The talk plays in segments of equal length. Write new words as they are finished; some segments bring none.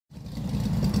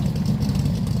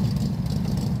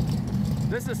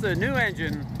This is the new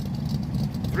engine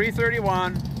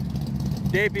 331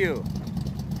 debut.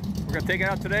 We're going to take it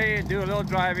out today and do a little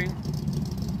driving.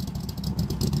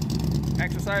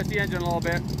 Exercise the engine a little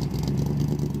bit.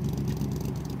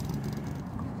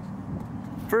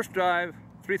 First drive,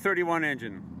 331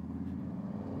 engine.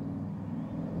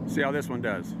 See how this one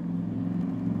does.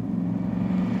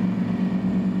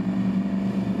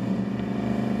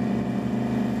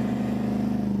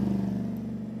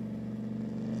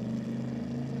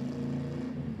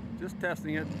 Just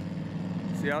testing it,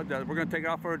 see how it does. We're going to take it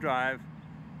out for a drive.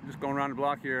 Just going around the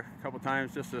block here a couple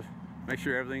times just to make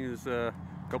sure everything is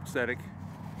copacetic.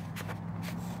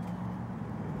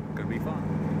 Gonna be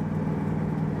fun.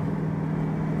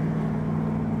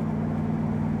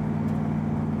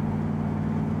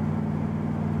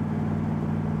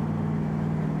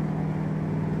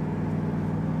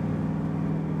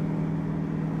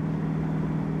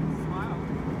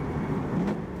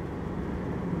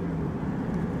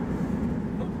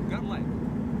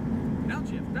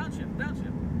 Downshift,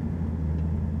 downshift.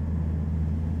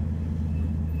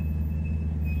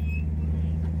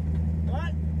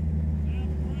 What?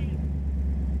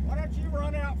 Why don't you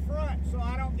run out front so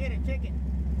I don't get a ticket?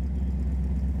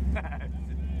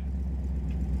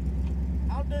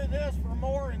 I'll do this for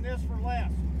more and this for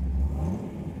less.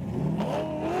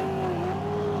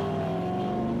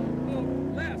 Oh,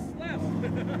 less.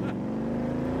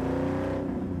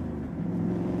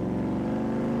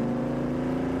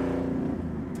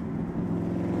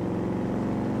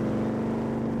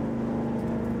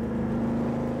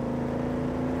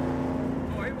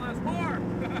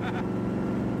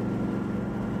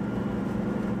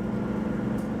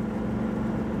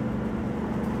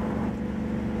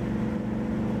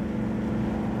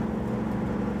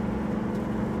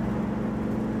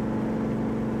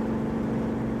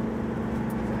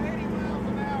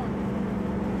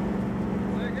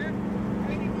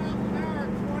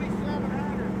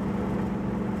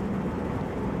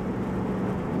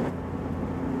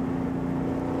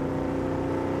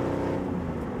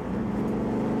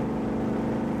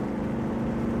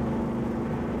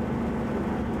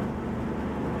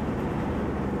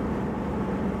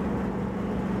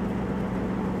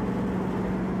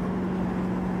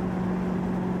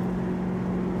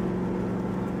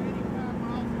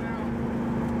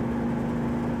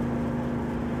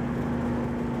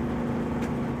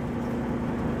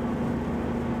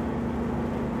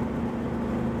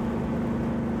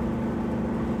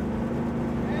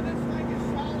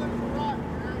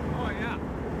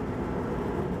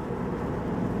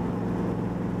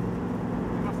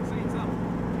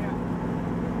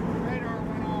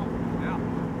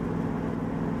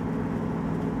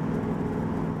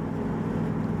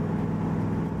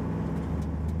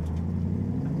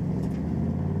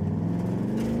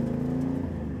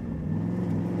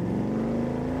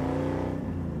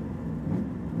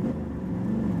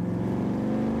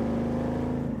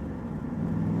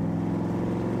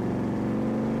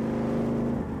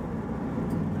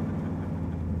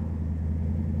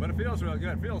 But it feels real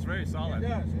good. It feels very solid. It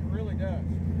does. It really does.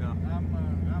 Yeah.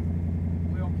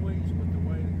 I'm real pleased with the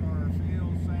way the car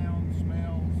feels, sounds,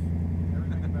 smells,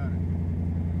 everything about it.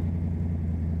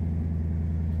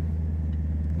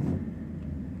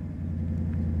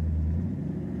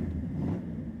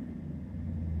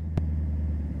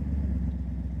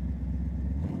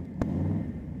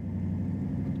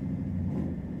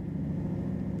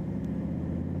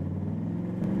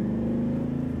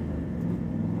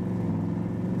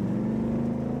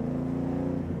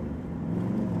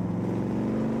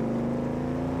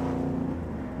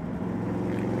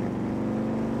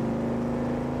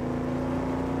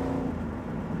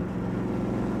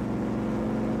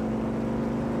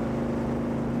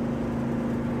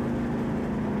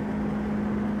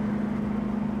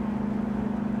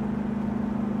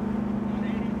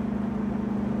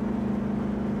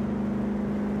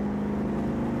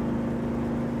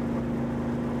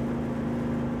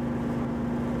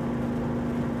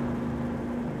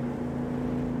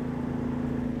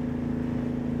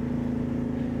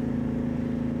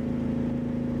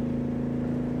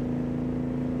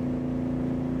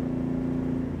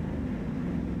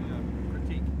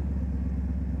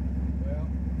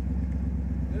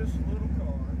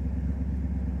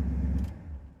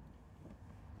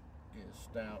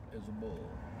 Stout as a bull.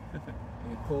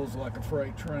 It pulls like a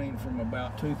freight train from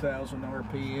about 2,000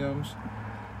 RPMs,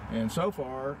 and so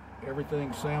far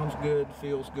everything sounds good,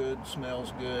 feels good,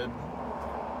 smells good,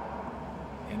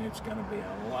 and it's going to be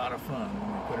a lot of fun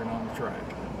when we put it on the track.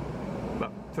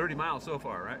 About 30 miles so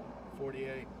far, right?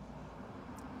 48.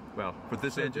 Well, for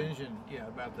this So the engine, yeah,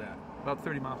 about that. about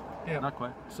 30 miles. Yeah, Not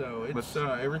quite. So it's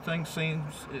everything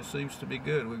seems to be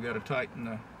good. We've got to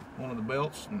tighten one of the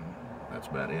belts, and that's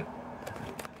about it.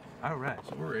 All right.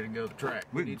 So we're ready to go to the track.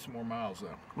 We need some more miles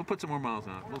though. We'll put some more miles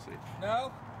on it. We'll see. No?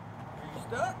 Are you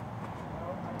stuck?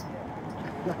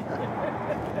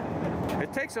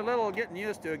 It takes a little getting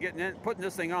used to it, putting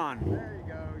this thing on. There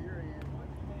you go. You're in.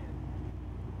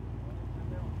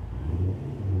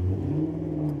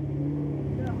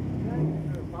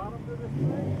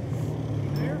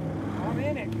 I'm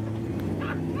in it.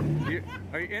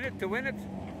 Are you in it to win it?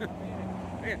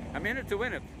 I'm in it to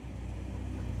win it.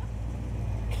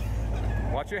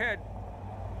 Watch your head.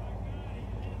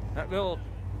 That little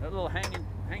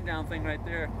hang down thing right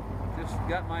there just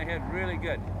got my head really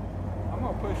good. I'm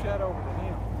gonna push that over to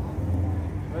him.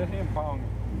 Let him pong it.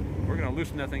 We're gonna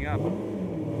loosen that thing up. I'll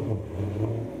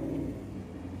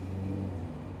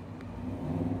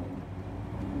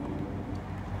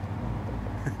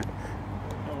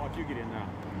watch you get in now.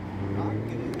 I can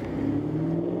get in.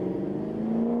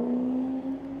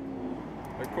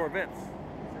 They're Corvettes.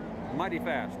 Mighty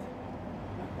fast.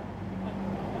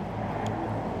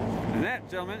 And that,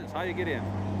 gentlemen, is how you get in.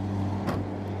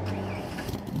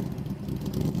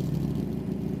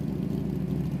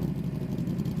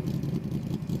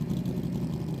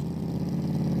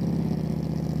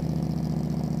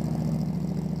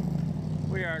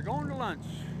 We are going to lunch.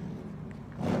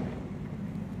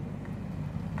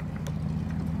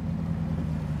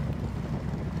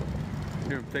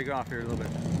 Here, take off here a little bit.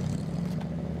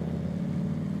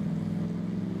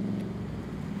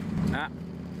 Ah.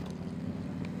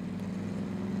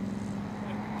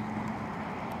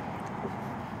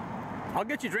 I'll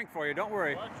get you a drink for you, don't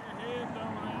worry. Watch your head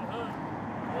over that hook.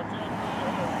 Watch that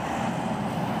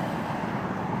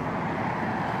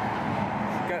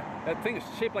That thing is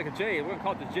shaped like a J. We're gonna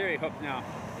call it the Jerry hook now.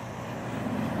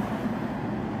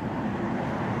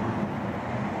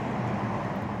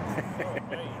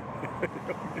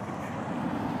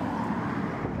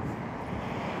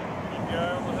 Keep your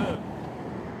eye on the hook.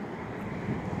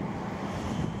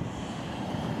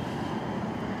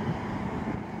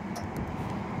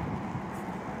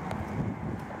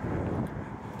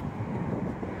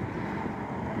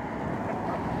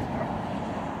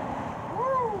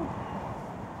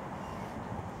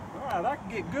 Alright, I can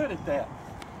get good at that.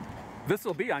 This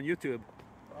will be on YouTube.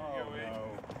 Oh,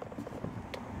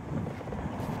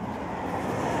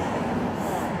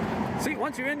 no. See,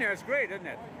 once you're in there, it's great, isn't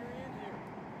it?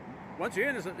 Once you're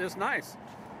in, it's nice.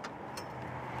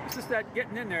 It's just that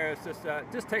getting in there, it's just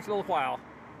takes a little while.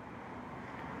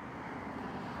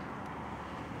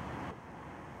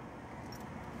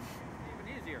 Even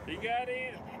easier. He got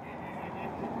in.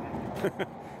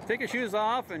 Take your shoes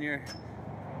off and your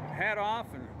hat off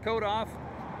and coat off.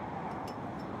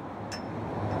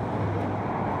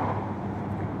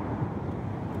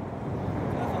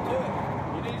 Nothing to it.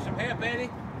 You need some help, Eddie?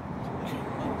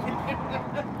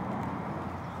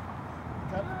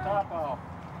 Cut the top off.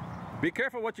 Be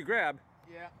careful what you grab.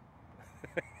 Yeah.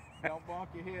 Don't bonk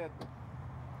your head.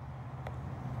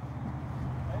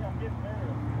 Hey, I'm getting there.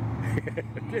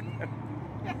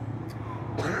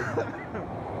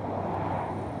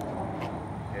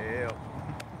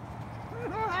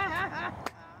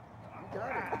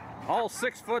 All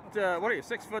 6 foot, what are you,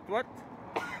 6 foot what?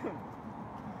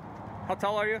 How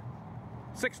tall are you?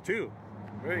 6'2".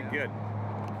 Very good.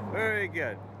 Very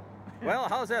good. Well,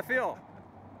 how's that feel?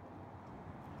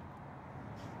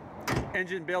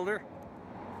 Engine builder.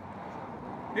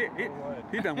 He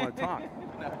doesn't want to talk.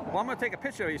 Well, I'm going to take a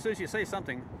picture of you as soon as you say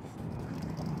something.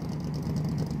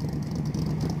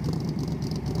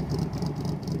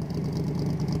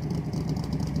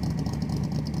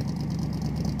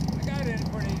 I got it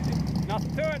pretty easy.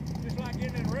 Nothing to it. Just like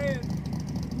getting in red.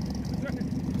 What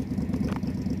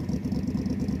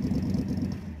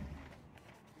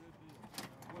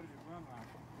did it run like?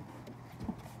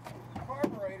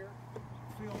 Carburetor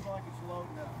feels like it's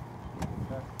loading up.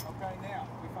 Okay, now,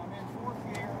 if I'm in fourth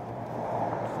gear,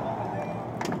 slowing down,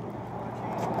 clutch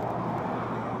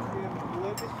easy,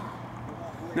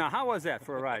 Now, how was that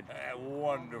for a ride?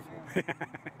 Wonderful.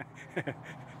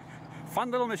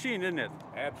 Fun little machine, isn't it?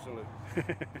 Absolutely.